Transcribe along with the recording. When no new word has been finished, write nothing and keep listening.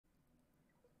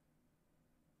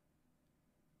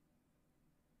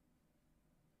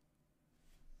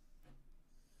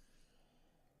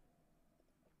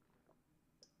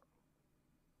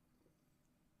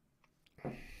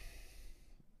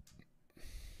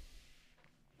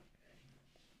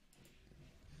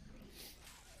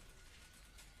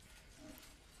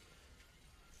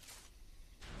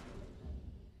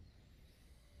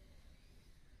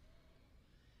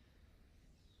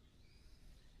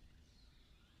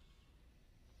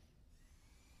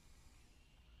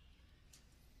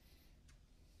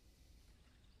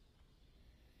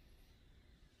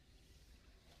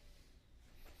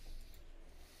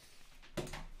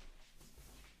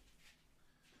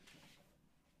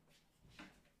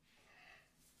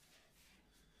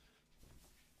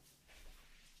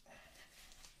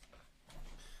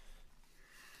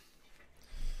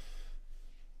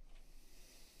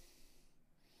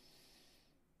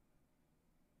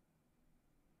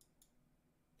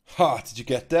Ha, did you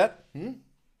get that? We're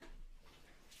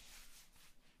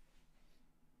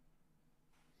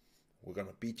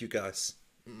gonna beat you guys.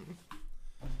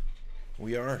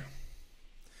 We are.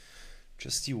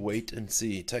 Just you wait and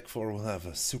see. Tech 4 will have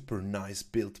a super nice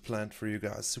build planned for you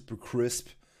guys. Super crisp.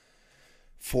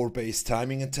 4-base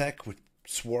timing attack with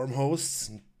swarm hosts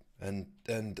and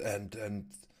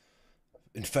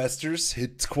infestors.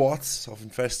 Hit squads of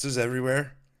infestors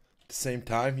everywhere at the same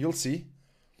time. You'll see.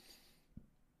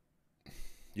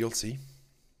 You'll see.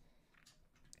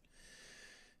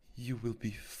 You will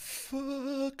be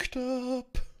fucked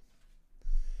up.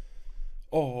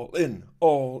 All in,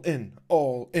 all in,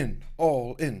 all in,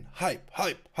 all in. Hype,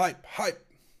 hype, hype, hype.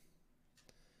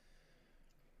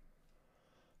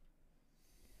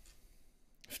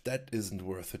 If that isn't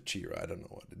worth a cheer, I don't know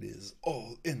what it is.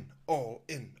 All in, all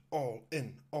in, all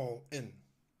in, all in.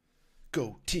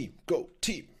 Go team, go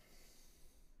team.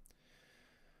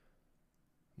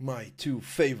 My two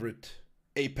favorite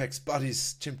Apex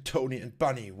buddies, Jim Tony and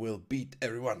Bunny, will beat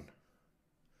everyone.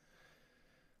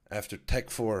 After Tech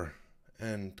 4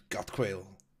 and Godquail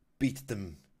beat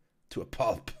them to a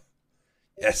pulp.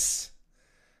 Yes,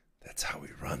 that's how we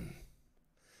run.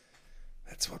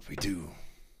 That's what we do.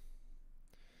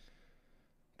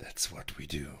 That's what we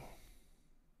do.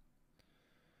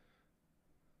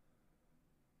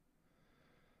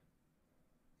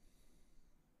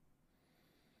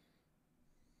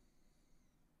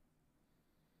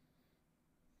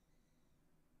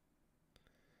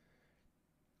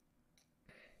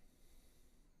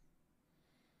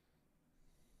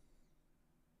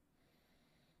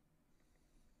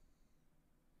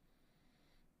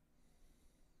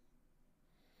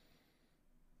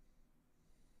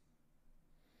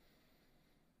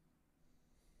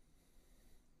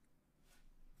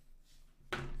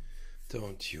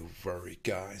 Don't you worry,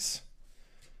 guys.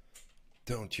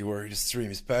 Don't you worry, the stream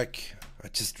is back. I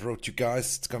just wrote you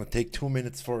guys, it's gonna take 2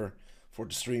 minutes for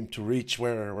the stream to reach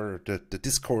where the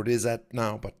Discord is at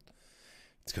now, but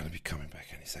it's gonna be coming back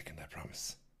any second, I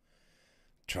promise.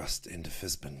 Trust in the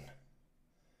Fizbin.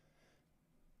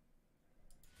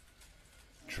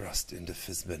 Trust in the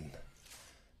Fizbin.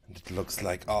 And it looks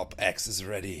like OpX is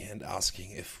ready and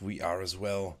asking if we are as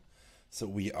well. So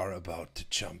we are about to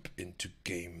jump into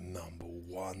game number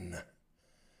 1.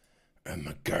 Oh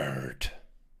my god.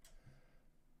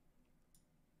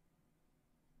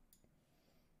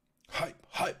 Hype,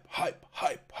 hype, hype,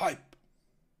 hype, hype.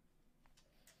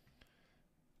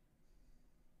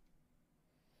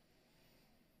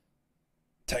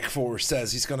 Tech 4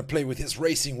 says he's gonna play with his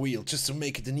racing wheel just to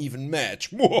make it an even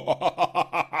match.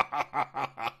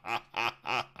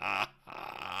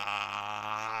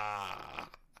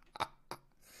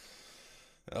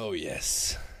 Oh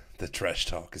yes, the trash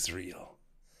talk is real.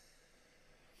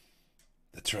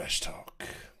 The trash talk.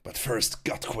 But first,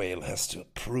 Godquail has to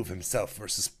prove himself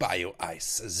versus Bio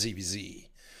Ice ZVZ.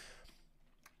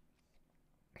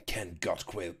 Can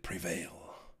Godquail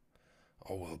prevail?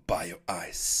 Or will Bio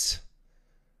Ice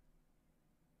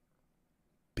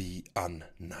be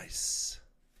unnice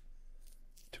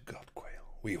to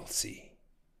Godquail? We will see.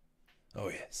 Oh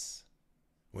yes,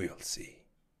 we will see.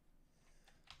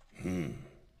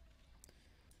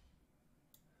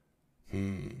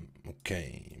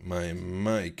 Okay, my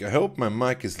mic. I hope my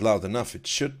mic is loud enough. It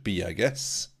should be, I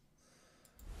guess.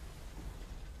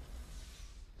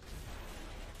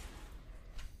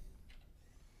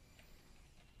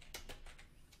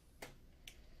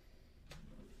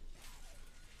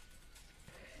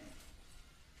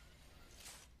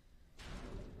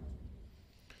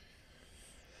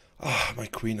 Ah, my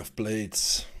Queen of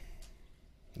Blades.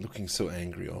 Looking so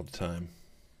angry all the time.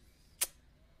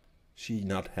 She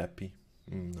not happy?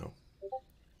 No.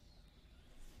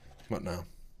 What now?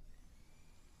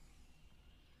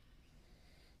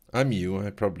 I'm you,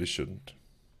 I probably shouldn't.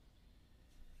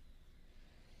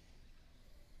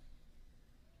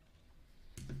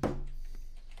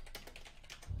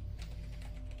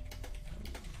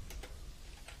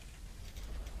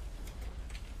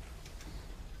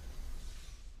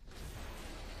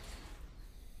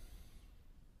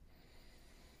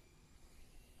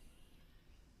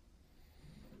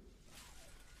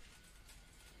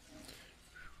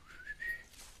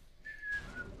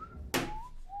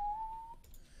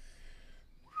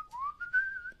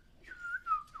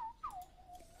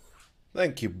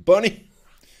 Thank you, Bunny.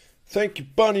 Thank you,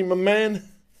 Bunny, my man,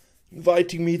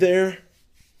 inviting me there.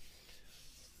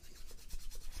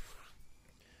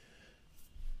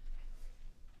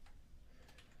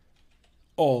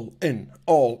 All in,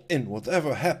 all in.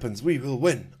 Whatever happens, we will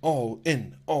win. All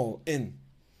in, all in.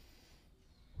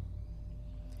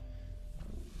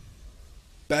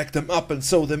 Back them up and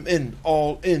sew them in.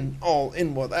 All in, all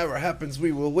in. Whatever happens,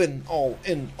 we will win. All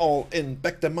in, all in.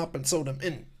 Back them up and sew them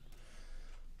in.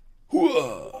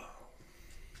 Hooah!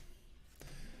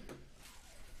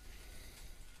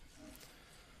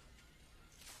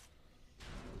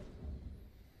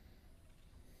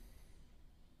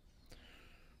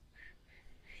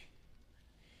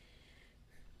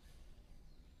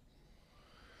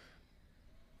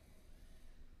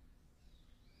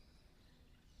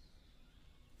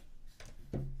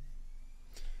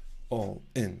 All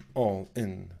in, all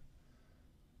in.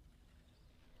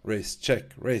 Race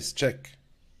check, race check.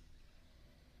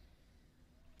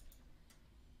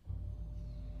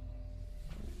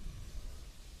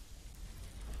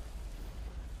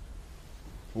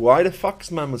 Why the fuck's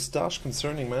my mustache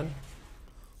concerning, man?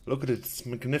 Look at it, it's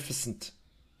magnificent.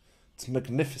 It's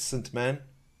magnificent, man.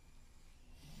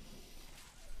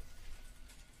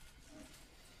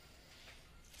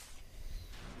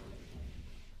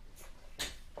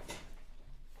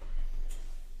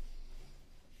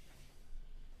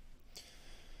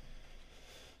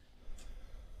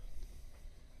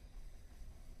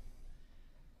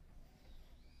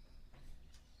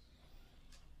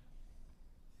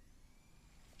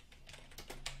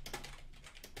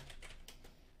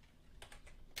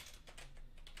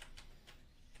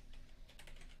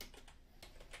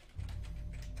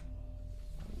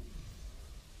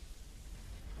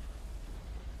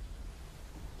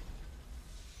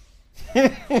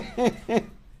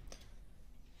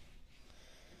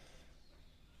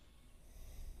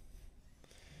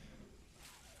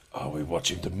 Are we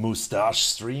watching the mustache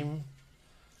stream?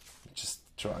 Just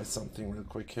try something real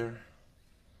quick here.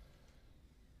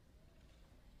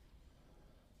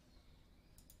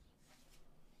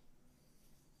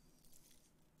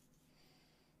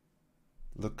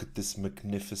 Look at this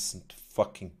magnificent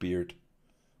fucking beard.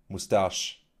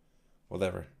 Mustache.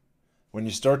 Whatever. When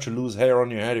you start to lose hair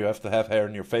on your head, you have to have hair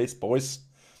on your face, boys.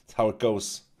 That's how it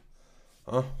goes.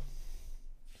 Huh?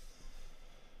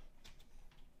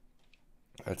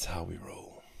 That's how we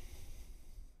roll.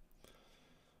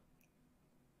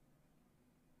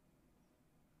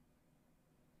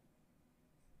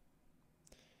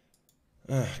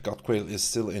 Godquail is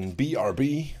still in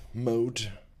BRB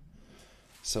mode.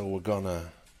 So we're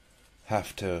gonna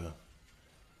have to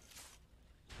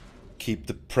keep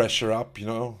the pressure up, you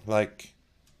know, like,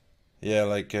 yeah,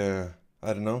 like, I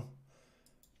don't know,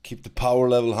 keep the power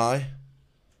level high,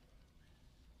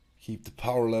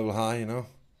 you know,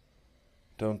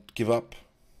 don't give up.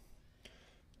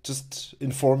 Just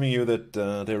informing you that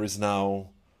there is now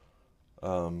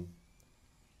little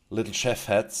chef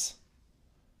hats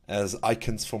as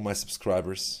icons for my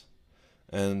subscribers,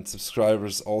 and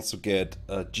subscribers also get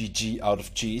a GG out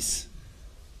of cheese,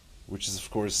 which is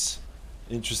of course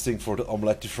interesting for the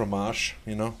omelette de fromage,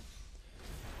 you know.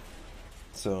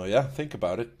 So yeah, think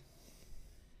about it.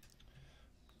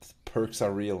 The perks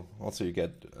are real. Also, you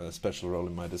get a special role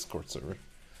in my Discord server.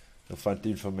 You'll find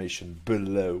the information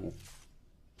below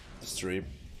the stream,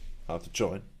 how to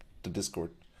join the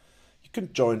Discord. You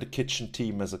can join the kitchen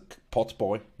team as a pot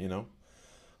boy, you know,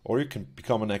 or you can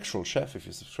become an actual chef if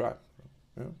you subscribe.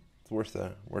 You know, it's worth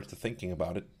the thinking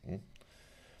about it.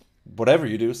 Whatever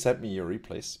you do, send me your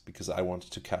replays, because I want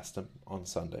to cast them on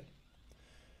Sunday.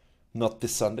 Not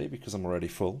this Sunday, because I'm already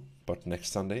full, but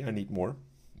next Sunday I need more.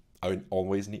 I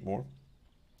always need more.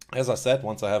 As I said,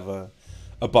 once I have a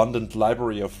abundant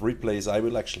library of replays, I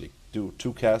will actually do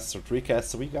 2 casts or 3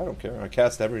 casts a week. I don't care. I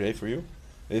cast every day for you,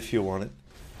 if you want it.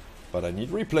 But I need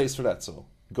replays for that, so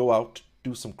go out,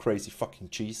 do some crazy fucking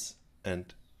cheese,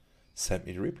 and send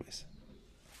me the replays.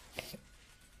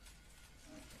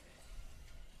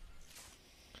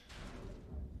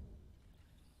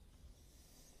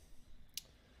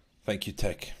 Thank you,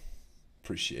 Tech.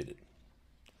 Appreciate it.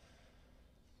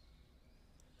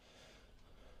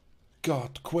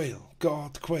 God quail,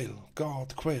 God quail,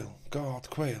 God quail, God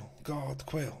quail, God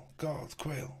quail, God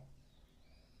quail.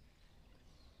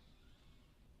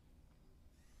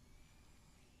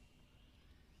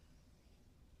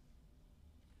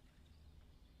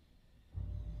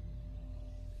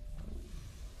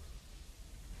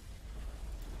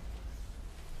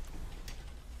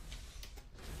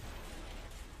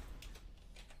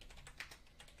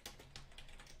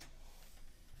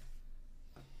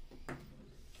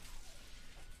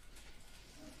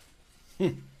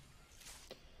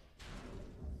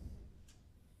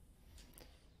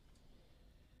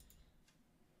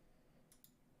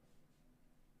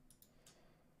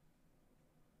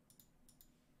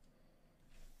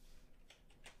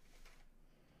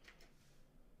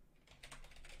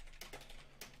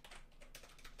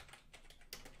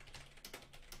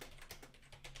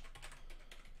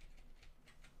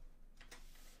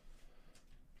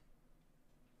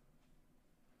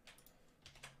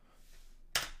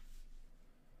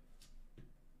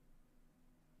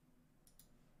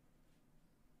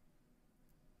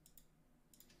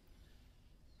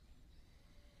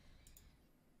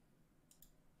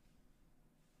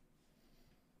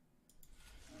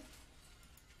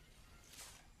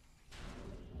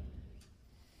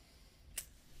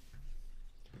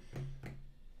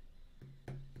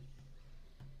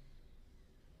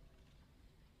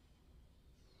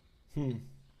 Hmm.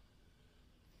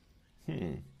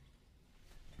 Hmm.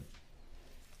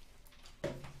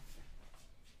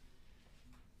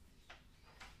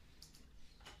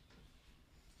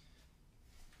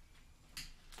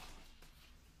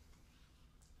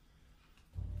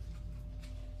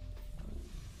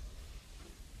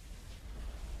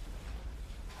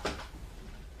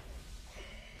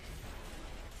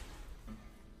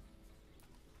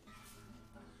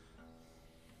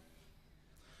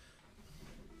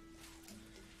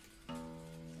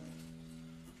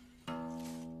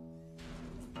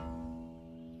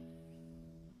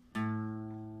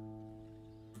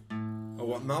 Oh,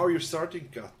 what? Now you're starting?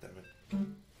 God damn it.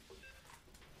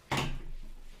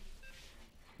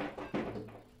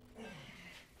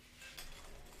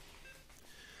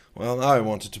 Well, I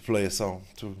wanted to play a song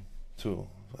to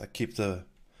keep the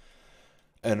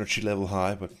energy level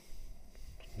high, but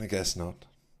I guess not.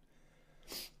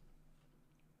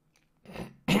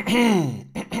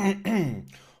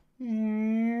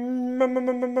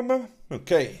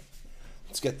 Okay,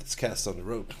 let's get this cast on the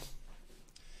road.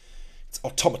 It's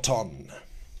Automaton.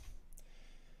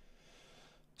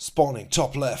 Spawning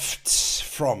top left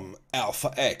from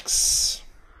Alpha X.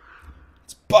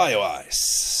 It's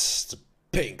BioIce. The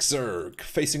pink Zerg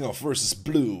facing off versus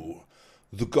blue.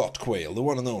 The God Quail, the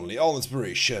one and only, all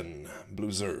inspiration.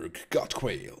 Blue Zerg, God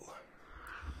Quail.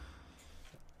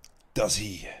 Does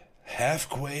he have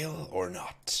Quail or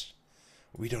not?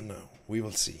 We don't know. We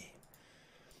will see.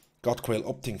 God Quail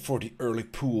opting for the early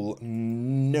pool.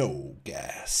 No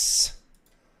gas.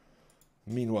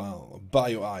 Meanwhile,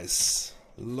 BioIce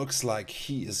looks like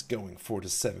he is going for the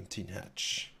 17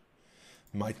 hatch.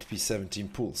 Might be 17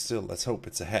 pool still. Let's hope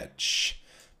it's a hatch,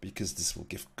 because this will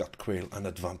give God Quail an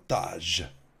advantage.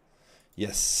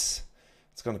 Yes,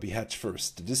 it's gonna be hatch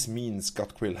first. This means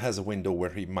God Quail has a window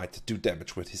where he might do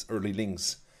damage with his early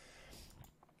lings.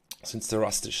 Since the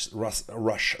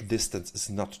rush distance is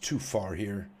not too far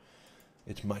here,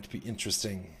 it might be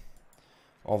interesting.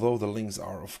 Although the lings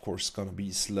are of course gonna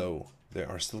be slow, there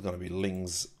are still gonna be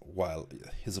lings while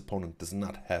his opponent does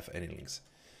not have any lings.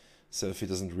 So if he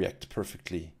doesn't react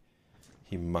perfectly,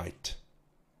 he might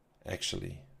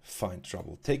actually find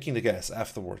trouble. Taking the gas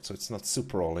afterwards, so it's not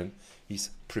super all in. He's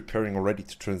preparing already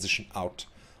to transition out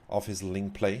of his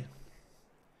ling play.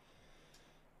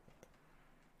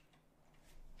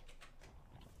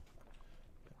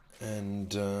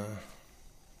 And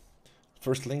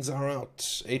first lings are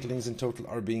out. 8 lings in total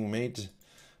are being made.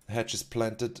 The hatch is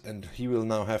planted, and he will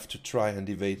now have to try and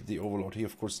evade the Overlord. He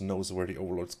of course knows where the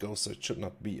Overlords go, so it should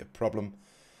not be a problem.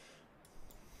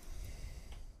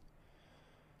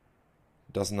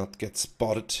 Does not get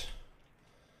spotted.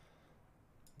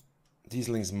 These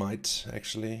lings might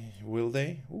actually, will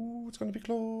they? Ooh, it's gonna be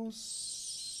close.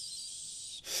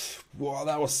 Wow,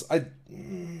 that was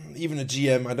even a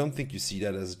GM. I don't think you see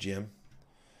that as a GM.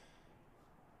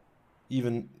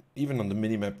 Even on the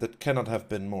minimap, that cannot have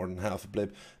been more than half a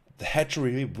blip. The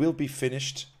hatchery will be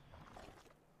finished,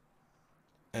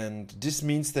 and this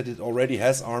means that it already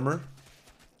has armor.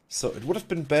 So it would have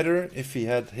been better if he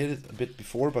had hit it a bit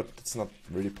before, but it's not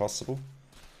really possible,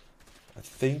 I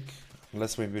think,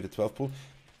 unless maybe the 12 pull.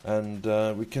 And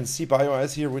we can see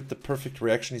BioIce here with the perfect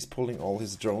reaction. He's pulling all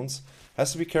his drones.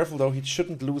 Has to be careful though, he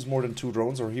shouldn't lose more than 2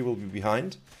 drones or he will be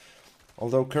behind.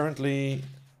 Although currently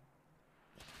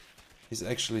he's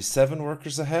actually 7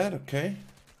 workers ahead, okay.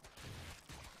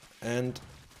 And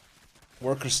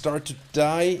workers start to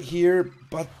die here,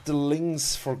 but the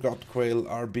lings for God Quail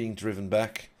are being driven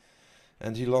back.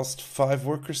 And he lost 5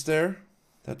 workers there.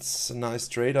 That's a nice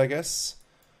trade, I guess,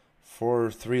 for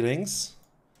 3 lings.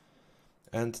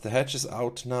 And the hatch is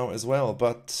out now as well,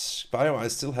 but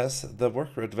BioIce still has the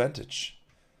worker advantage.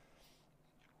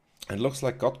 And looks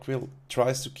like God Quail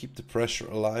tries to keep the pressure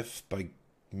alive by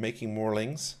making more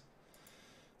lings.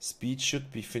 Speed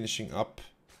should be finishing up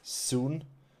soon.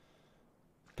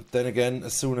 But then again,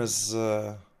 as soon as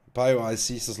BioIce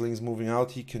sees those lings moving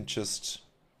out, he can just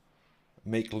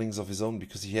make lings of his own,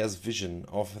 because he has vision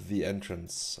of the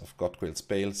entrance of God Quail's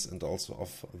bales and also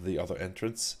of the other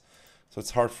entrance. So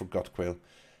it's hard for God Quail.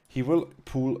 He will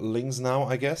pull lings now,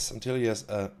 I guess, until he has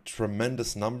a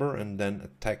tremendous number, and then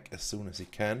attack as soon as he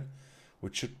can,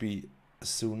 which should be as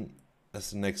soon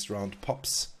as the next round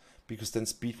pops, because then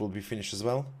speed will be finished as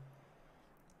well.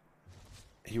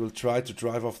 He will try to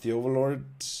drive off the Overlord.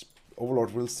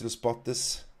 Overlord will still spot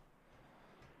this.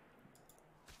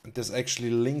 And there's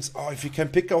actually lings. Oh, if he can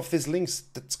pick off these lings,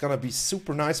 that's gonna be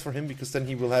super nice for him, because then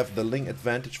he will have the ling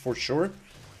advantage for sure.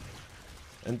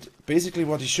 And basically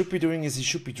what he should be doing is he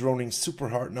should be droning super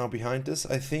hard now behind this,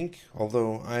 I think.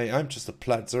 Although I'm just a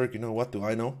plat Zerg, you know, what do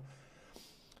I know?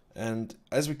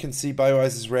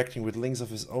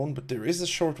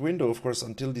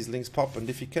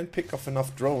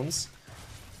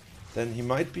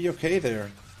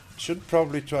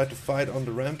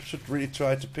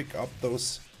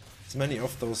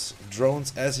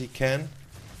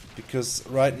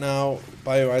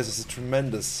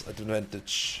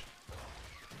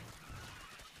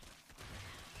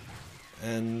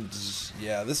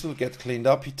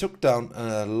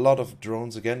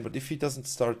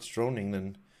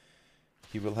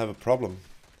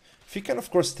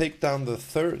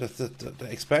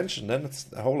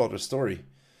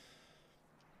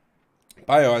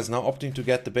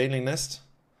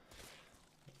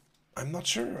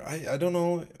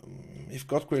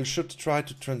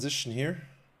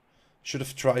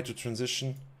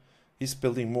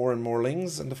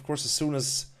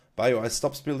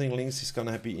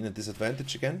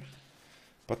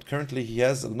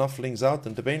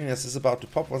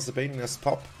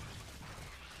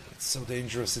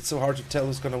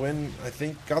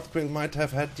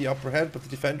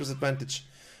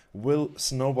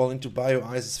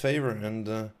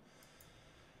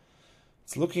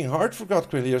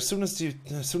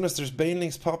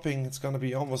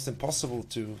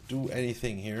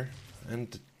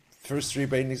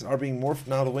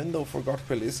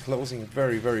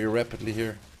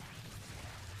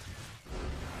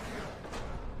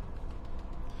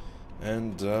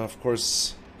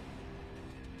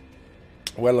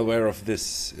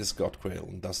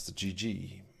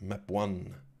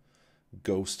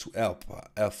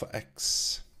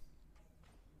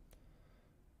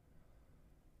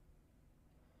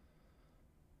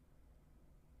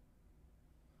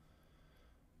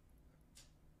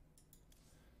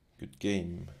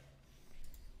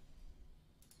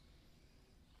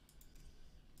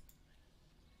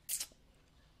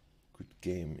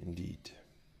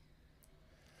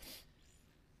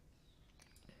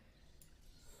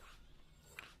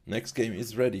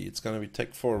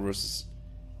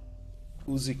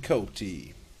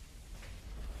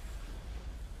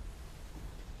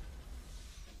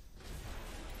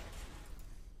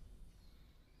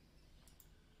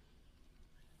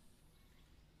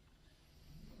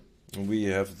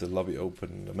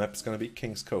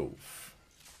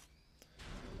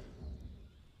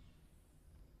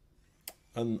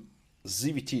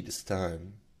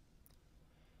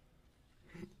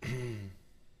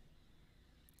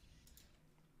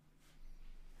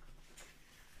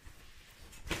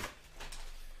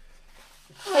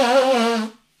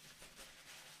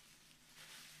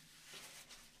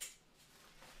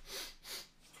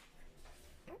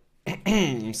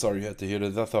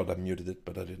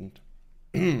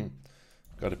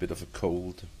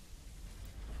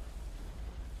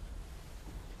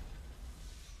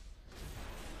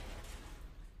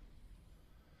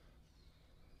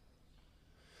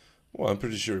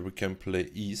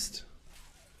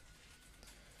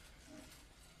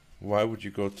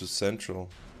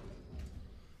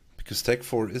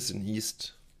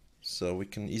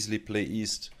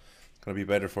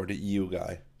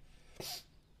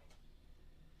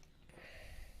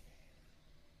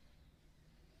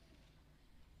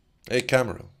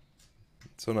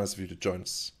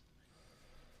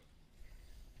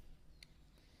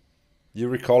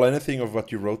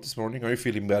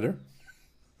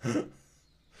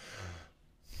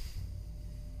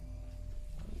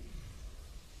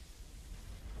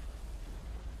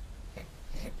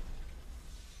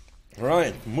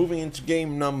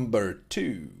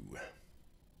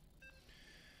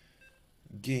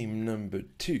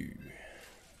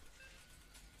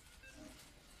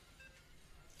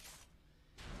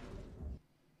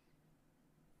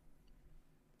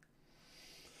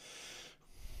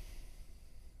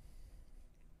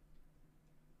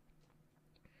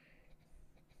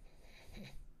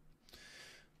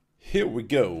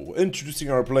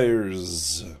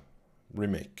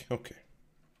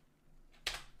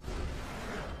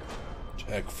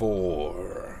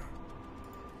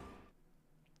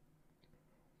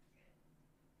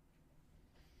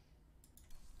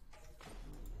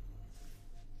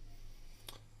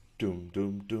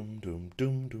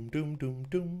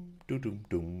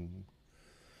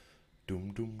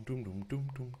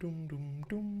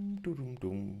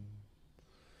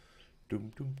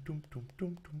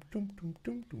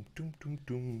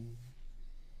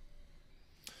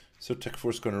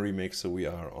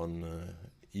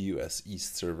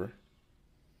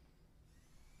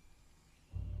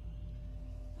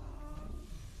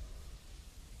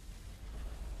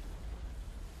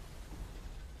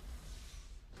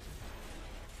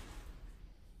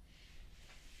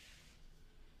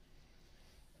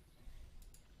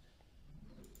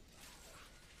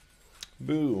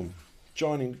 Boom.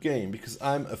 Joining the game because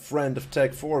I'm a friend of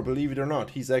Tech4. Believe it or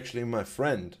not, he's actually my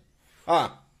friend.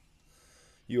 Ah!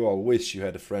 You all wish you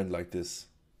had a friend like this.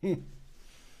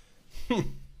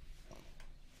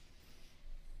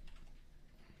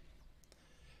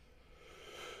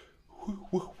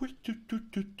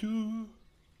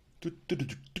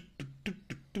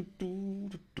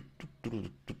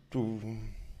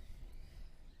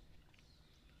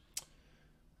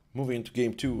 Moving into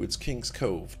game 2, it's King's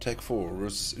Cove, Tech4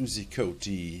 versus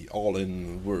Uzicoti,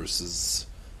 All-In versus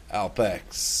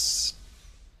Alpex,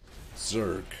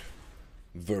 Zerg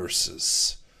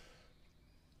versus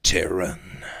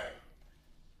Terran.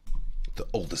 The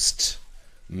oldest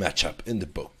matchup in the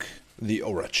book, the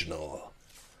original,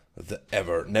 the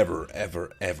never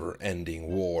ever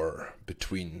ending war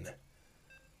between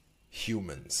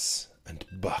humans and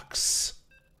bugs.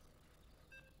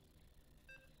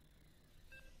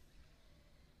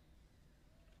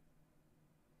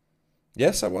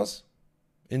 Yes, I was.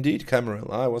 Indeed, Cameron.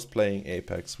 I was playing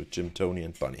Apex with Jim, Tony,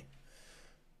 and Bunny.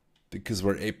 Because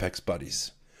we're Apex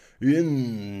buddies.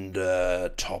 In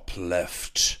the top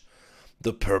left,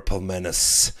 the Purple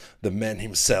Menace, the man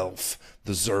himself,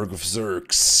 the Zerg of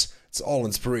Zergs. It's all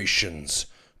inspirations.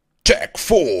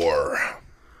 Tech4!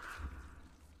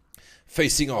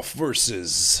 Facing off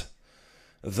versus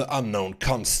the unknown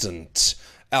constant,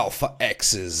 Alpha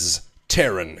X's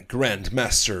Terran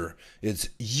Grandmaster. It's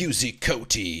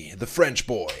Uzicoti, the French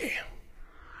boy.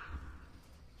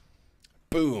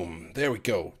 Boom, there we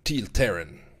go, Teal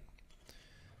Terran.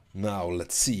 Now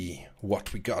let's see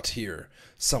what we got here.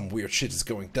 Some weird shit is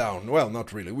going down. Well,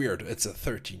 not really weird, it's a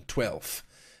 13-12.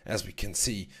 As we can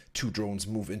see, 2 drones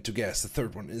move into gas. The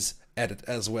third one is added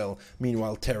as well.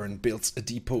 Meanwhile, Terran builds a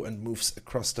depot and moves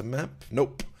across the map.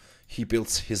 Nope. He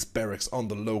builds his barracks on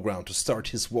the low ground to start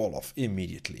his wall off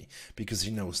immediately, because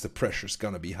he knows the pressure's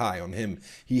gonna be high on him.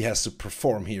 He has to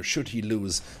perform here. Should he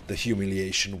lose, the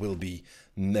humiliation will be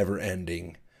never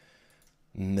ending.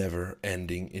 Never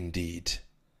ending indeed.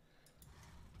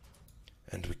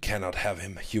 And we cannot have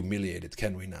him humiliated,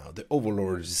 can we now? The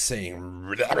Overlord is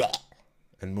saying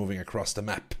and moving across the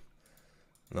map.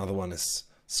 Another one is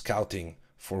scouting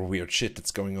for weird shit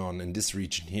that's going on in this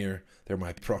region here. There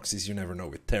might be proxies, you never know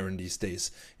with Terran these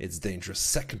days. It's dangerous.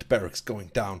 Second barracks going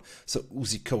down. So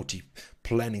Uzicoti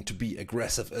planning to be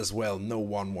aggressive as well. No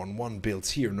 1-1-1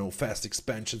 builds here, no fast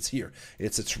expansions here.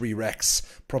 It's a 3-Rex,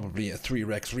 probably a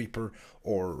 3-Rex Reaper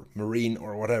or Marine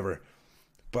or whatever.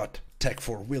 But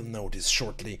Tech4 will know this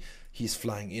shortly. He's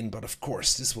flying in, but of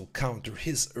course this will counter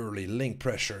his early link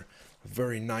pressure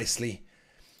very nicely.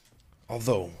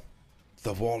 Although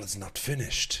the wall is not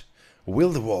finished.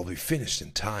 Will the wall be finished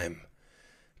in time?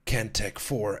 Can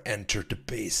Tech4 enter the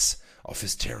base of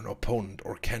his Terran opponent,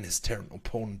 or can his Terran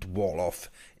opponent wall off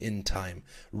in time?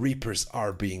 Reapers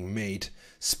are being made.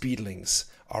 Speedlings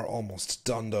are almost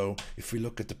done though. If we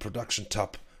look at the production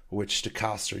top, which the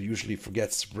caster usually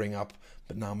forgets to bring up,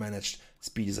 but now managed,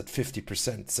 speed is at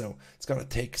 50%, so it's gonna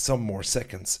take some more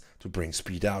seconds to bring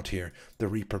speed out here. The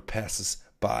Reaper passes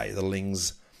by the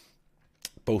Lings,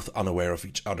 both unaware of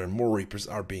each other. More Reapers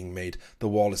are being made. The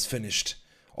wall is finished,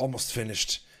 almost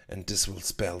finished, and this will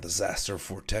spell disaster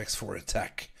for Tech4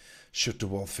 attack. Should the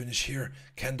wall finish here?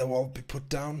 Can the wall be put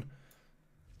down?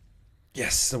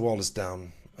 Yes, the wall is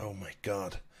down. Oh my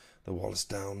god, the wall is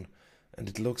down. And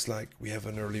it looks like we have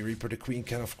an early Reaper. The Queen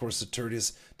can, of course, the turret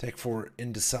is Tech4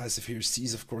 indecisive here,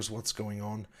 sees, of course, what's going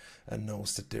on, and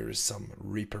knows that there is some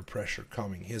Reaper pressure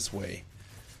coming his way.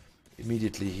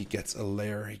 Immediately he gets a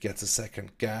lair, he gets a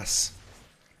second gas.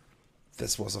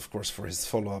 This was, of course, for his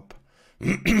follow-up.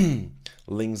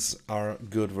 Lings are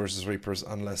good versus Reapers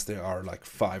unless there are like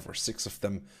 5 or 6 of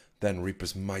them. Then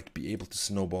Reapers might be able to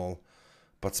snowball.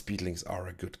 But Speedlings are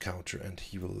a good counter, and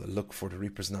he will look for the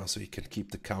Reapers now so he can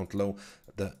keep the count low.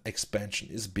 The expansion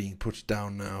is being put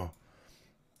down now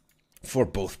for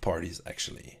both parties,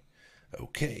 actually.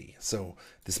 Okay, so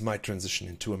this might transition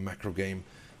into a macro game.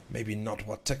 Maybe not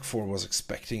what Tech4 was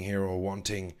expecting here or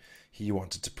wanting. He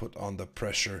wanted to put on the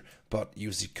pressure, but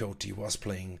Uzicoti was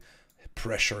playing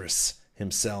pressurous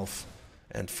himself,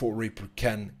 and 4 Reaper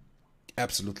can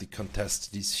absolutely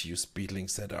contest these few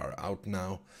Speedlings that are out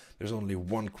now. There's only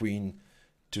 1 Queen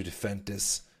to defend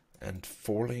this, and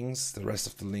 4 Lings. The rest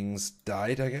of the Lings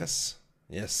died, I guess.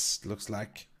 Yes, looks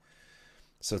like.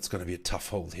 So it's going to be a tough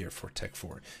hold here for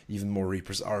Tech4. Even more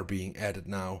Reapers are being added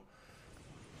now.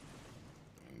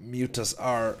 Mutas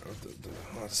are...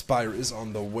 The Spire is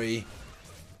on the way.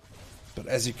 But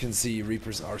as you can see,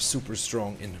 Reapers are super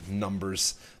strong in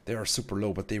numbers. They are super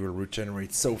low, but they will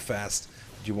regenerate so fast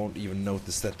you won't even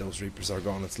notice that those Reapers are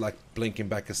gone. It's like blinking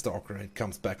back a Stalker and it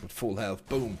comes back with full health.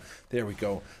 Boom! There we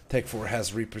go. Tech 4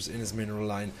 has Reapers in his mineral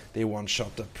line. They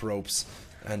one-shot the probes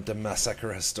and the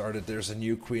massacre has started. There's a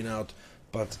new queen out,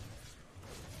 but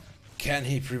can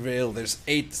he prevail? There's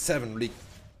 7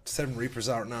 Reapers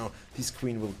out now. This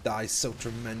queen will die so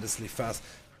tremendously fast.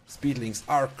 Speedlings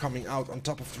are coming out on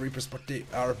top of the Reapers, but they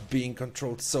are being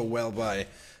controlled so well by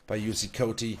UC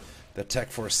Cody. The Tech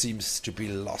Force seems to be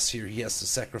lost here. He has to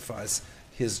sacrifice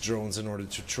his drones in order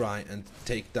to try and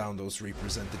take down those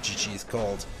Reapers, and the GG is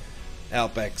called.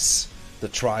 Alpex, the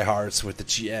tryhards with the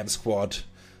GM squad,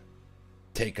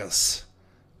 take us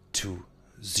to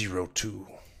 0-2.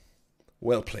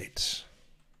 Well played.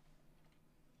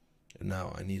 And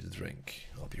now I need a drink.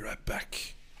 I'll be right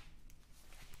back.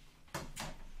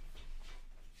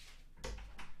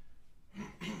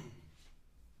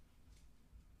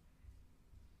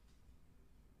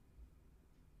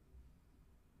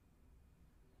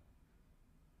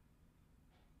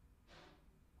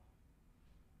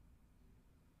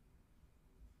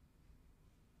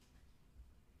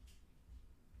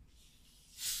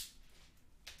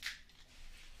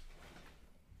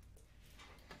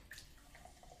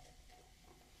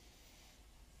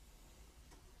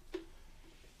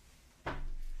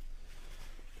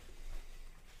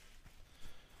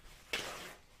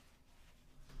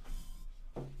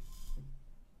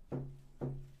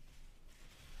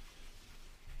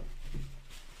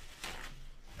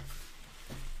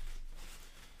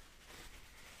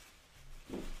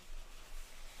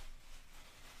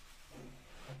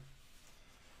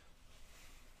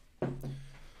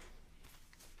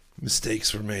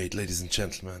 Mistakes were made, ladies and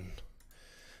gentlemen,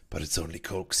 but it's only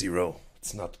Coke Zero.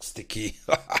 It's not sticky.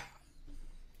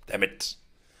 Damn it.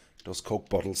 Those Coke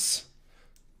bottles,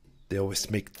 they always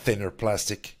make thinner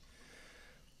plastic.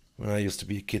 When I used to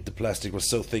be a kid, the plastic was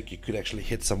so thick you could actually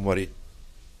hit somebody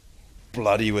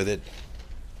bloody with it.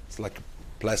 It's like a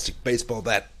plastic baseball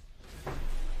bat.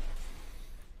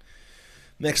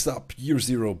 Next up, Year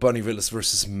Zero, Bunny Willis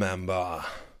versus Mamba.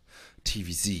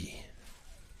 TVZ.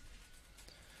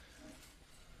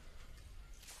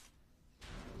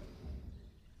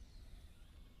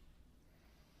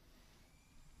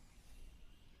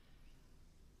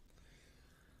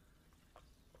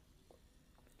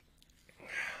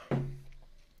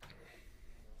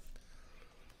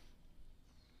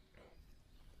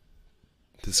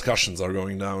 Discussions are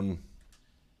going down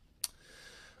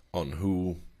on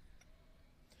who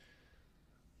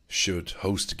should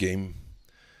host the game,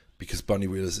 because Bunny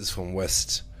Wheelers is from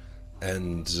West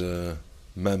and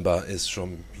Mamba is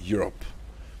from Europe,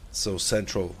 so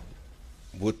Central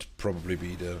would probably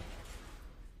be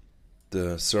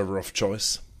the server of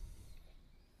choice.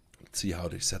 Let's see how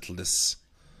they settle this.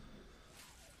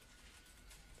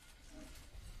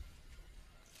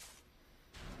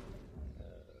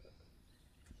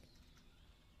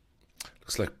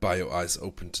 Looks like BioEyes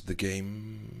opened the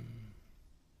game.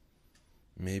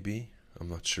 Maybe. I'm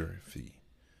not sure if he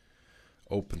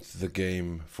opened the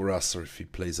game for us or if he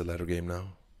plays a later game now.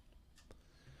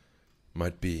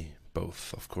 Might be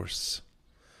both, of course.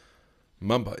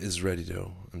 Mamba is ready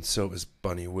though, and so is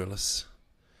Bunny Willis,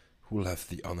 who will have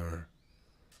the honor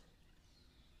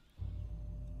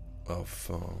of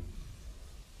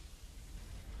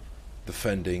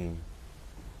defending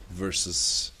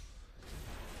versus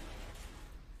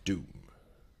Doom.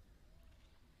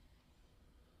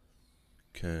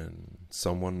 Can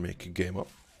someone make a game up?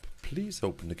 Please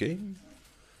open the game.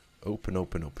 Open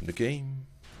the game.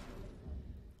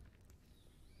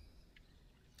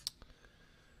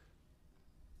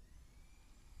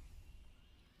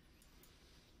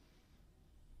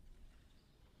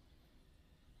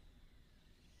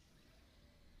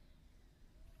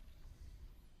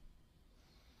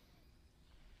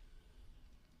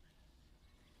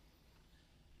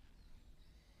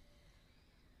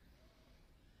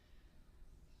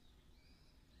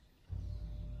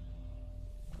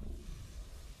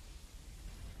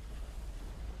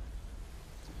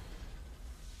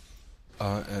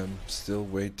 I am still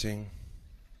waiting.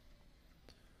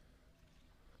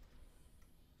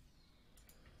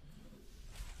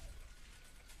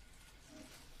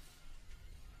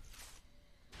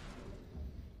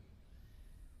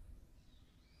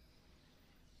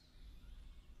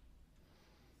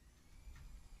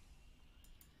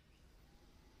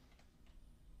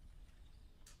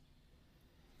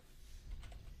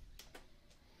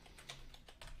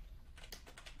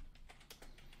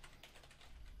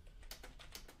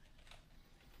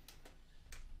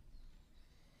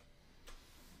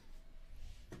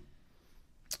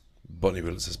 Bunny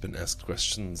Willis has been asked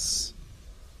questions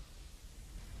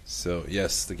So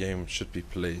yes, the game should be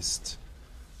placed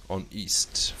on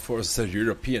East for the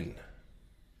European.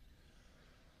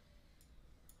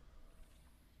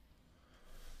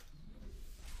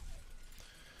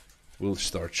 Will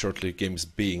start shortly. Games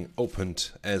being opened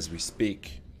as we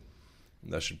speak.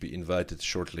 And I should be invited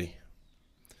shortly.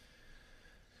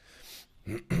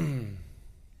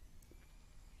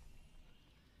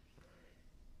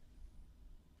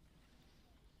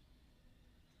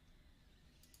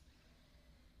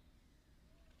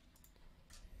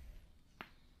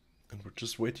 And we're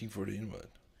just waiting for the invite.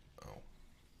 Oh.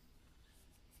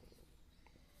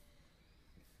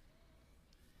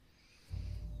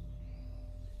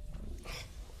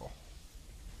 Oh.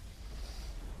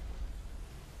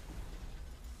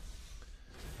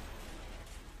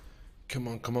 Come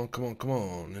on, come on, come on, come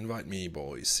on. Invite me,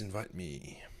 boys. Invite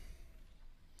me.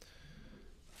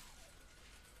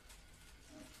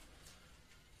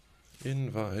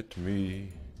 Invite me.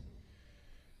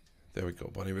 There we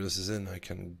go. Bunny Willis is in. I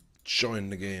can join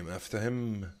the game after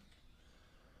him.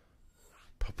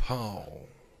 Pow.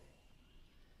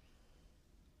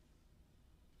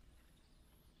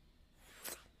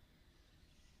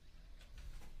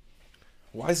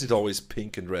 Why is it always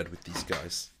pink and red with these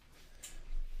guys?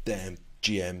 Damn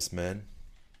GMs, man.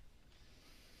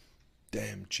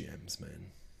 Damn GMs,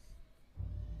 man.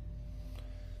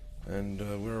 And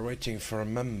we're waiting for a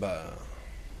member.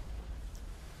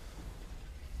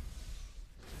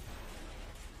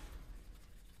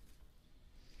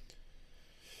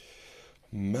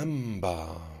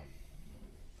 Member.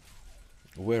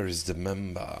 Where is the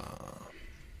member?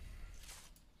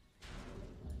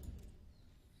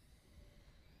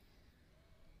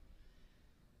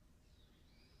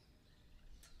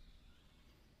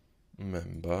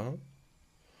 Member?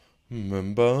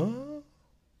 Member?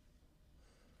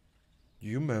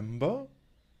 You member?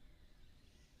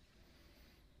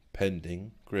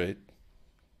 Pending. Great.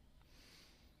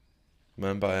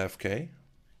 Member AFK?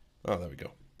 Oh, there we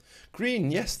go.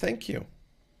 Green, yes, thank you.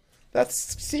 That's,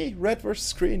 see, red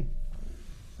versus green.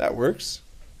 That works.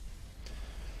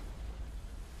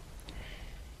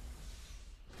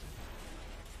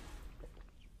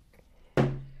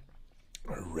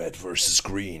 Red versus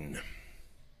green.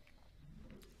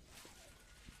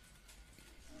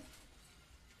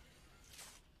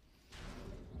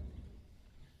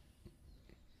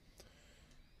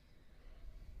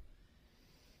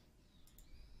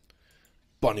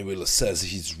 Bunny Willis says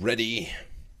he's ready.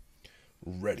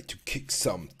 Ready to kick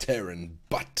some Terran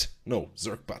butt. No,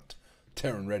 Zerg butt.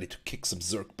 Terran ready to kick some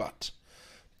Zerg butt.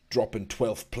 Drop in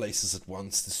 12 places at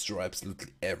once. Destroy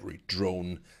absolutely every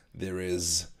drone there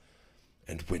is.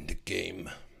 And win the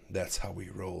game. That's how we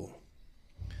roll.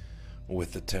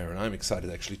 With the Terran. I'm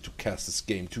excited actually to cast this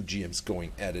game. 2 GMs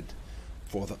going at it.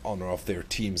 For the honor of their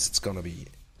teams. It's gonna be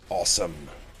awesome.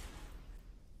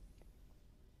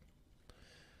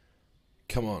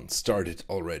 Come on, start it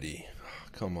already.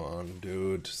 Come on,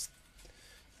 dude.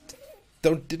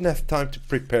 Didn't have time to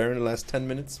prepare in the last 10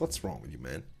 minutes? What's wrong with you,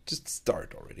 man? Just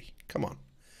start already. Come on.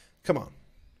 Come on.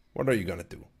 What are you gonna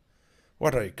do?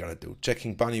 What are you gonna do?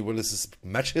 Checking Bunny Willis's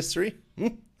match history?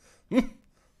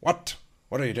 What?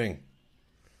 What are you doing?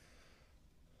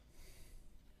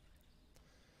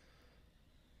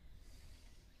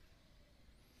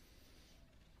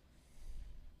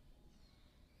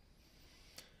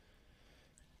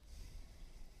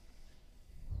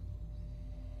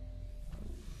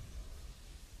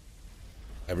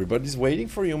 Everybody's waiting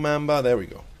for you, Mamba. There we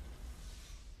go.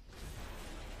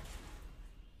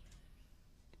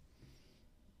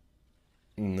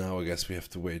 Now I guess we have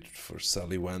to wait for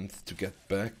Sally Wenth to get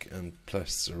back and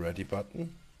press the ready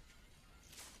button.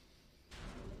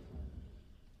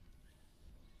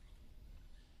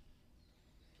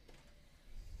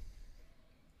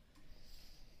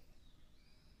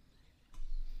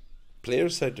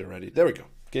 Players said they're ready. There we go.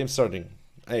 Game starting.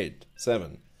 8,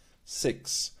 7,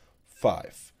 6,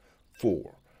 5,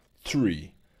 4,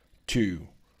 3, 2,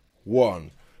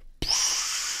 1.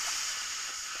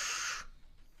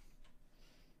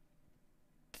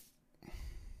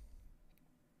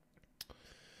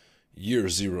 Year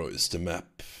 0 is the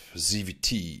map.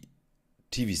 ZVT,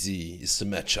 TVZ is the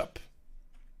matchup.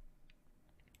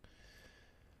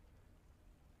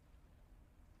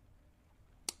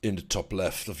 In the top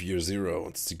left of Year 0,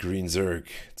 it's the Green Zerg.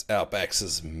 It's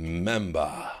Alpax's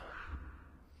Mamba.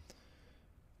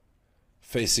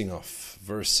 Facing off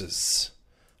versus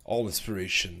All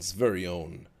Inspiration's very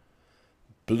own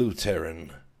Blue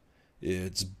Terran.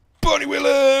 It's Bunny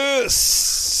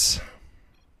Willis!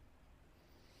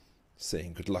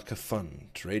 Saying good luck, have fun,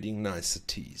 trading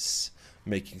niceties,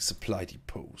 making supply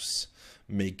depots,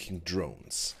 making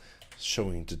drones,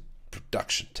 showing the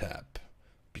production tab,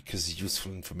 because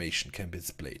useful information can be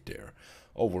displayed there.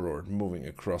 Overlord moving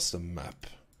across the map.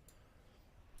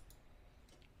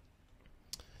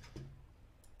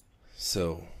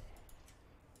 So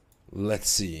let's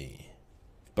see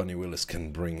if Bunny Willis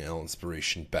can bring L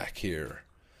Inspiration back here,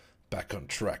 back on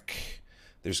track.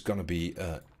 There's gonna be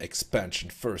an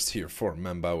expansion first here for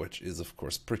Mamba, which is of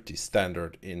course pretty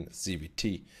standard in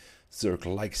ZVT. Zerg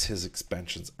likes his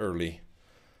expansions early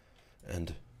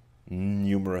and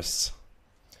numerous.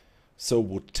 So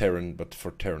would Terran, but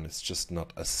for Terran it's just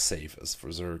not as safe as for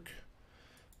Zerg.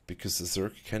 Because the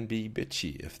Zerg can be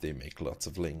bitchy if they make lots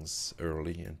of lings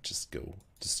early and just go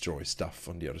destroy stuff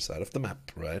on the other side of the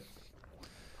map, right?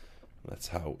 That's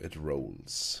how it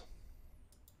rolls.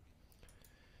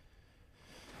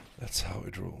 That's how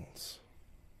it rolls.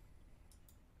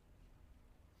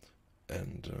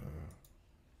 And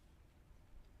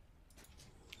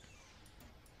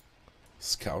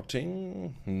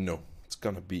scouting? No, it's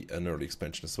gonna be an early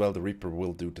expansion as well. The Reaper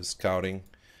will do the scouting.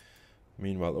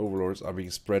 Meanwhile, Overlords are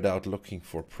being spread out looking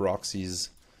for proxies.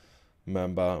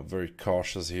 Mamba very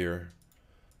cautious here.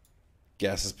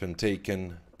 Gas has been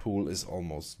taken. Pool is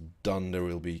almost done. There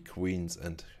will be Queens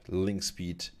and Link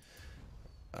Speed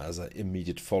as an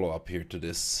immediate follow-up here to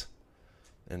this.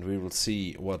 And we will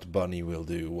see what Bunny will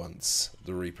do once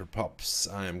the Reaper pops.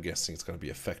 I am guessing it's going to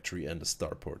be a factory and a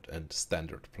starport and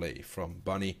standard play from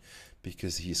Bunny,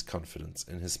 because he's confident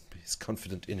in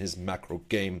his macro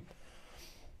game.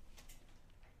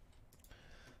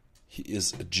 He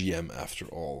is a GM after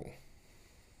all.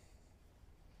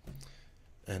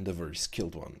 And a very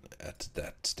skilled one at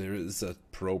that. There is a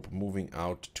probe moving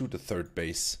out to the third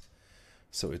base,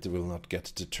 so it will not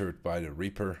get deterred by the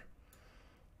Reaper.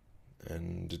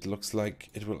 And it looks like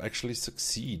it will actually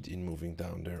succeed in moving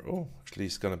down there. Oh, actually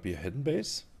it's gonna be a hidden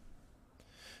base?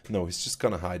 No, he's just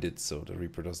gonna hide it so the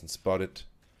Reaper doesn't spot it.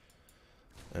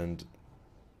 And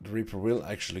the Reaper will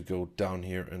actually go down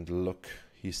here and look.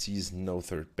 He sees no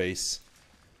third base.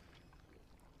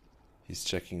 He's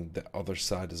checking the other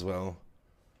side as well.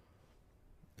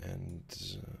 And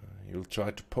he'll try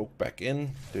to poke back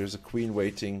in. There's a queen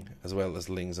waiting, as well as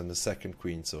lings and the second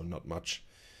queen, so not much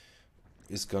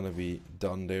is gonna be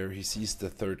done there. He sees the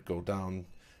third go down.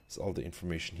 That's all the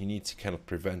information he needs. He cannot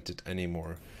prevent it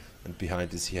anymore. And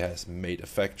behind this he has made a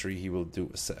factory. He will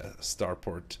do a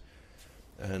starport.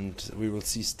 And we will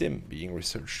see Stim being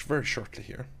researched very shortly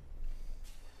here.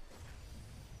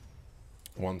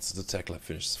 Once the tech lab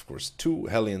finishes, of course. 2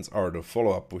 Hellions are the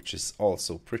follow-up, which is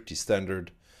also pretty standard.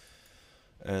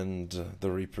 And the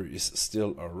Reaper is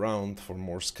still around for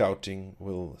more scouting.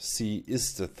 We'll see,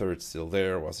 is the third still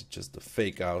there? Was it just a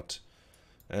fake out?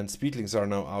 And Speedlings are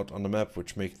now out on the map,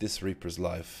 which make this Reaper's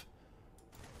life,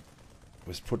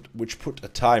 which put a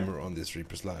timer on this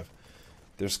Reaper's life.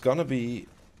 There's gonna be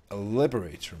a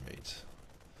Liberator made,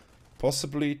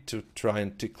 possibly to try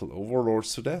and tickle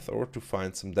Overlords to death or to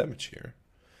find some damage here.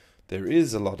 There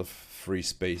is a lot of free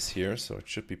space here, so it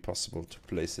should be possible to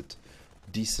place it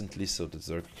decently so the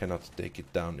Zerg cannot take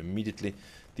it down immediately.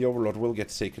 The Overlord will get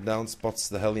taken down, spots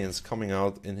the Hellions coming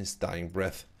out in his dying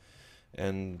breath.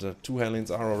 And 2 Hellions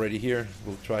are already here.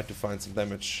 We'll try to find some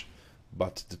damage,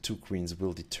 but the 2 Queens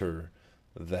will deter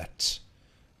that.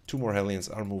 2 more Hellions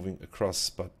are moving across,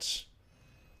 but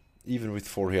even with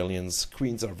 4 Hellions,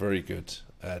 Queens are very good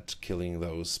at killing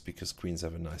those, because Queens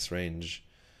have a nice range.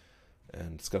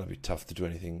 And it's gonna be tough to do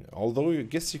anything. Although I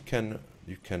guess you can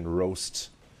roast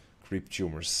creep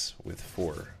tumors with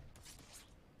 4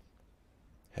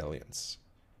 Hellions.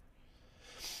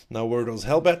 Now where are those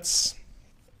Hellbats?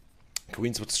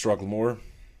 Queens would struggle more,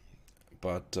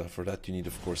 but for that you need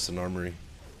of course an armory.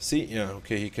 See, yeah,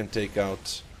 okay, he can take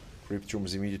out creep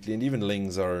tumors immediately, and even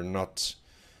Lings are not...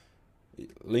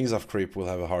 Lings of creep will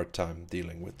have a hard time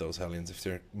dealing with those Hellions if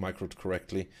they're microed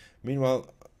correctly.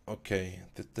 Meanwhile, okay,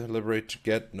 did the Liberator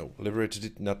get... No, Liberator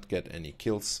did not get any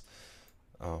kills.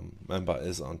 Mamba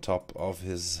is on top of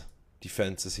his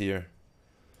defenses here.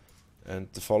 And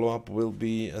the follow-up will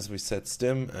be, as we said,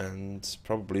 Stim and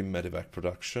probably Medivac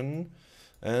production.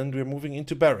 And we're moving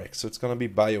into Barracks, so it's gonna be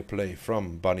bioplay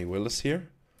from Bunny Willis here,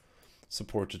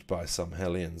 supported by some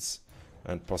Hellions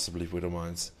and possibly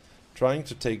Widowmines, trying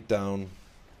to take down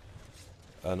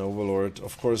an Overlord.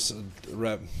 Of course,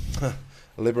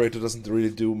 Liberator doesn't really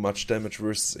do much damage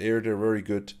versus air. They're very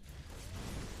good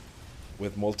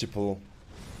with multiple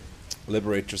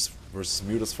Liberators versus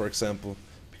Mutas, for example,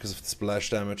 because of the splash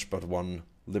damage, but 1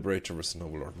 Liberator versus an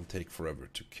Overlord will take forever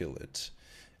to kill it,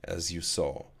 as you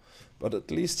saw. But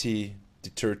at least he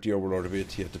deterred the Overlord a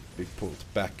bit. He had to be pulled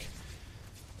back.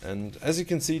 And as you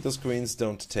can see, those Queens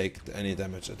don't take any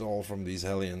damage at all from these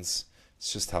Hellions.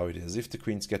 It's just how it is. If the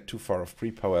queens get too far off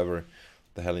creep, however,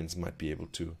 the Hellions might be able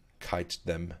to kite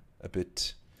them a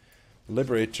bit.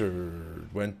 Liberator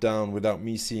went down without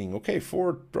me seeing. Okay,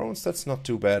 4 drones, that's not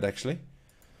too bad actually.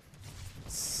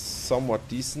 Somewhat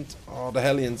decent. Oh, the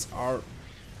Hellions are...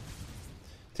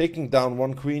 Taking down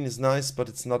 1 queen is nice, but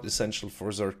it's not essential for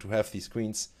Zerg to have these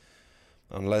queens.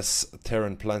 Unless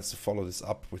Terran plans to follow this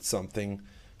up with something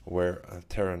where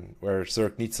where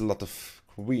Zerg needs a lot of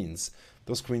queens.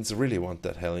 Those queens really want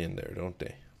that Hellion there, don't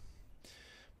they?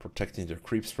 Protecting their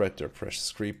creep spread, their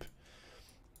precious creep.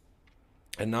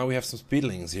 And now we have some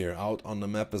speedlings here out on the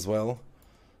map as well.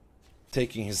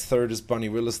 Taking his 3rd is Bunny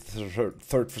Willis, the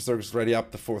 3rd for Zerg is ready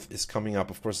up, the 4th is coming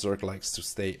up. Of course, Zerg likes to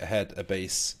stay ahead a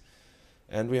base.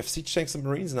 And we have siege tanks and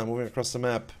marines now moving across the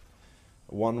map.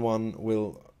 1-1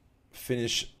 will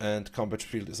finish and combat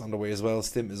field is on the way as well.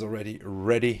 Stim is already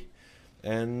ready.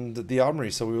 And the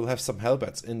armory, so we will have some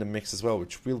Hellbats in the mix as well,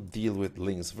 which will deal with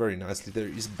Lings very nicely. There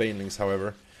is Banelings,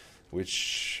 however,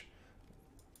 which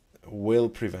will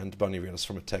prevent Bunny Wheels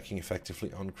from attacking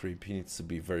effectively on creep. He needs to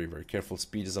be very, very careful.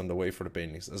 Speed is on the way for the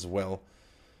Banelings as well.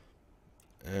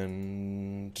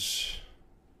 And...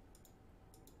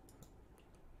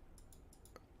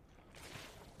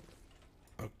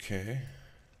 okay.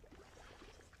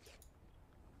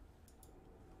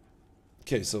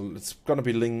 Okay, so it's gonna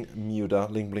be Ling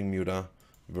Bling Muda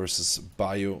versus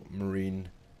Bio Marine.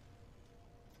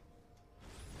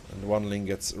 And 1 Ling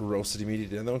gets roasted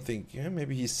immediately. I don't think, yeah,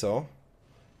 maybe he saw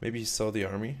the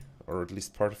army, or at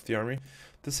least part of the army.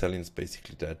 This Hellion's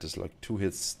basically dead. There's like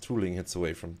 2 Ling hits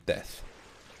away from death.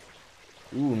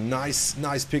 Ooh,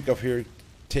 nice pickup here,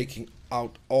 taking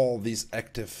out all these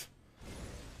active.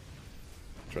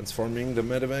 Transforming the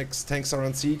medevacs. Tanks are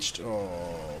unsieged.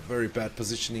 Oh, very bad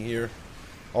positioning here.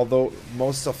 Although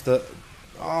most of the...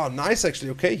 oh, nice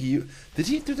actually. Okay, did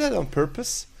he do that on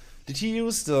purpose? Did he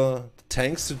use the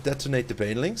tanks to detonate the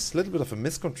Banelings? A little bit of a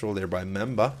miscontrol there by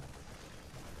Memba.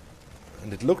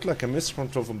 And it looked like a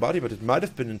miscontrol from Buddy, but it might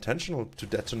have been intentional to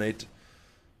detonate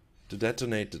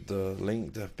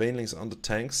the Banelings on the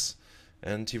tanks.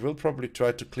 And he will probably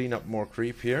try to clean up more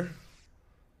creep here.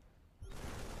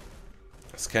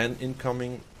 Scan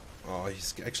incoming. Oh,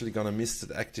 he's actually gonna miss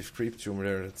the active creep tumor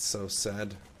there. That's so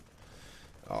sad.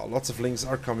 Oh, lots of Lings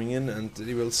are coming in, and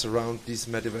he will surround these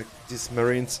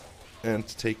marines and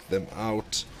take them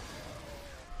out.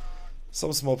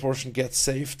 Some small portion gets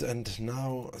saved, and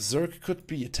now Zerg could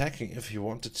be attacking if he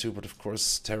wanted to, but of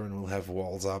course Terran will have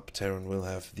walls up, Terran will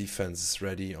have defenses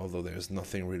ready, although there's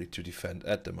nothing really to defend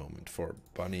at the moment for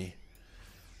Bunny.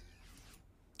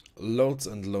 Loads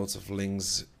and loads of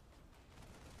Lings.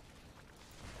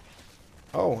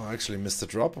 Oh, I actually missed the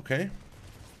drop, okay.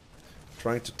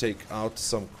 Trying to take out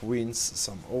some queens,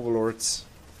 some overlords.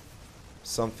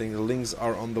 Something. The Lings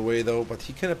are on the way though, but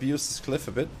he can abuse this cliff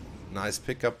a bit. Nice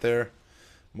pickup there.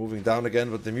 Moving down again,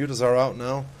 but the mutas are out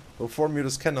now. Well, 4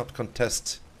 mutas cannot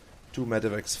contest 2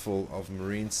 medevacs full of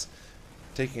marines.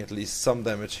 Taking at least some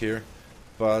damage here.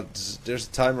 But there's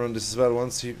a timer on this as well.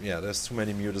 Yeah, there's too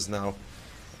many mutas now.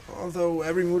 Although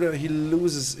every muta he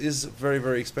loses is very,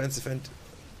 very expensive, and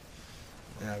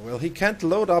yeah, well, he can't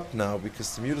load up now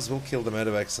because the mutas will kill the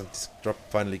medevacs, and this drop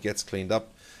finally gets cleaned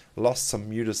up. Lost some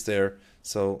mutas there,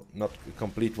 so not a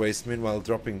complete waste. Meanwhile,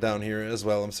 dropping down here as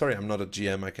well. I'm sorry, I'm not a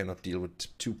GM. I cannot deal with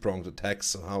 2-pronged attacks,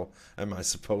 so how am I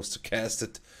supposed to cast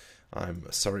it? I'm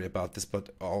sorry about this, but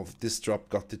all of this drop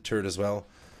got deterred as well.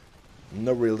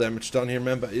 No real damage done here.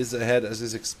 Memba is ahead as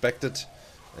is expected,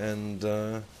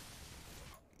 and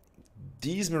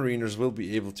these mariners will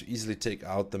be able to easily take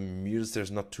out the mutas.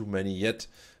 There's not too many yet,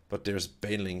 but there's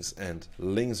Banelings and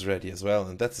Lings ready as well,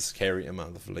 and that's a scary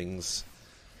amount of Lings.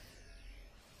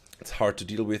 It's hard to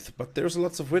deal with, but there's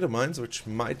lots of Widow Mines which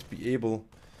might be able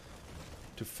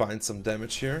to find some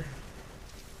damage here.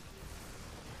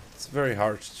 It's very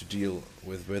hard to deal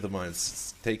with Widow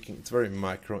Mines. It's very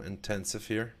micro intensive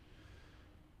here.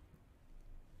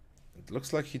 It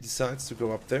looks like he decides to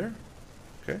go up there.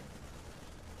 Okay.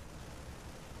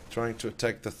 Trying to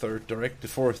attack the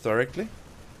 4th directly.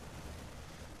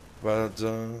 But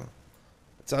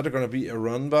it's either going to be a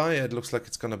run by. It looks like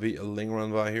it's going to be a Ling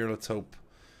run by here. Let's hope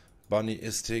Bunny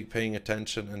is paying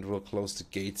attention and will close the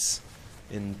gates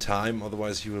in time.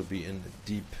 Otherwise he will be in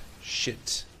deep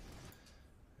shit.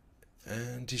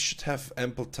 And he should have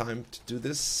ample time to do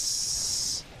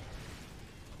this.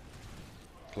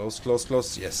 Close, close,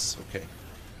 close. Yes, okay.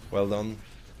 Well done.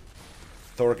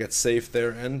 Thor gets saved there,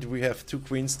 and we have 2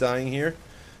 queens dying here.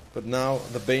 But now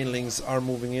the Banelings are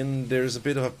moving in. There's a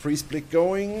bit of a pre-split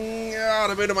going. Ah,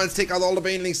 the Widow Mines take out all the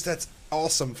Banelings. That's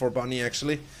awesome for Bunny,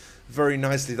 actually. Very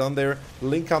nicely done there. The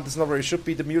link count is not where it should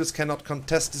be. The Mutas cannot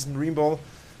contest this Marine Ball.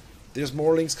 There's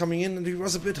more links coming in, and it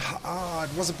was a bit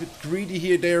greedy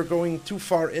here. They're going too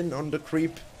far in on the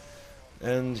creep,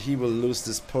 and he will lose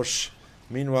this push.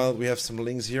 Meanwhile, we have some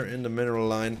links here in the mineral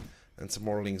line, and some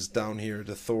more links down here.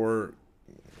 The Thor.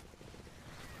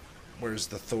 Where's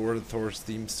the Thor? The Thor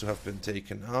seems to have been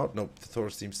taken out. Nope, the Thor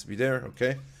seems to be there.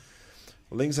 Okay.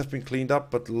 Links have been cleaned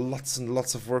up, but lots and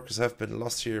lots of workers have been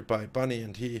lost here by Bunny,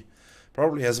 and he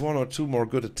probably has 1 or 2 more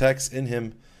good attacks in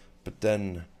him, but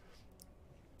then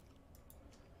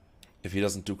if he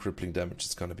doesn't do crippling damage,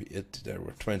 it's gonna be it. There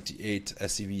were 28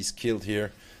 SCVs killed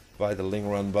here by the Ling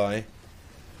run by.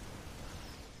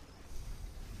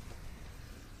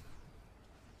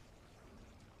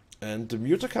 And the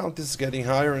Muta count is getting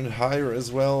higher and higher as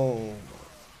well.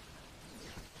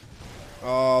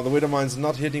 Oh, the Widowmines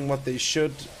not hitting what they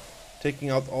should. Taking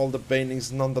out all the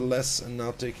Banelings nonetheless, and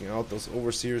now taking out those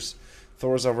Overseers.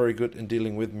 Thors are very good in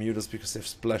dealing with Mutas because they have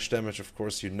splash damage, of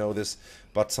course, you know this.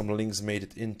 But some Lings made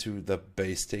it into the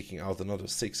base, taking out another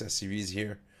 6 SCVs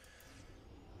here.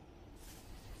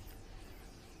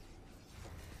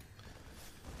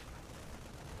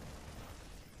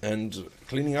 And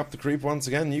cleaning up the creep once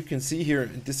again. You can see here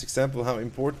in this example how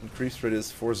important creep spread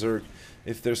is for Zerg.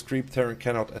 If there's creep, Terran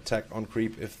cannot attack on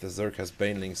creep if the Zerg has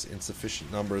Banelings in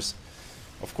sufficient numbers.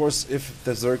 Of course, if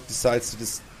the Zerg decides to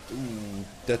just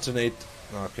detonate...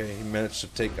 Okay, he managed to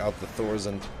take out the Thors,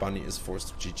 and Bunny is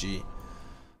forced to GG.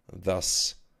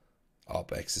 Thus,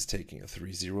 Alpex is taking a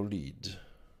 3-0 lead.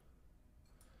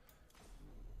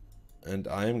 And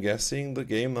I am guessing the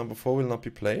game number 4 will not be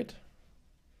played.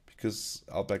 Because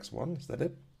Alpex won, is that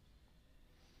it?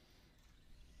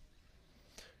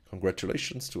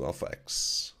 Congratulations to Alpha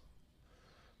X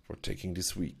for taking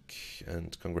this week,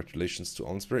 and congratulations to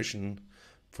All Inspiration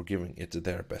for giving it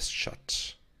their best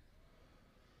shot.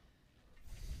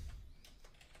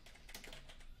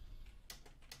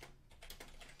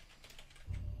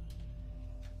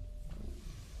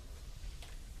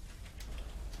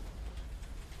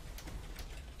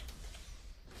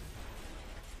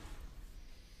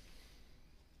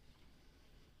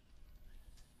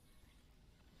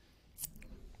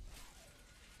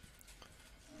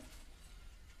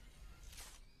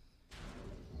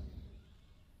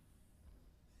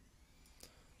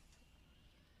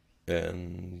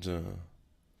 And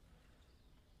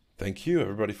thank you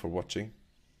everybody for watching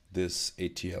this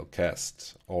ATL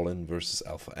cast, All In versus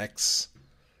Alpha X.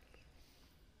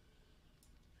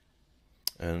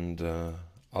 And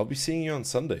I'll be seeing you on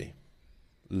Sunday,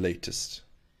 latest,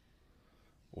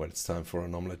 when it's time for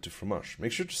an omelette to fromage.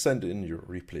 Make sure to send in your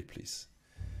replay, please.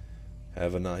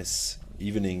 Have a nice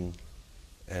evening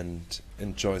and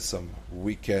enjoy some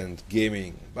weekend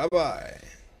gaming. Bye bye.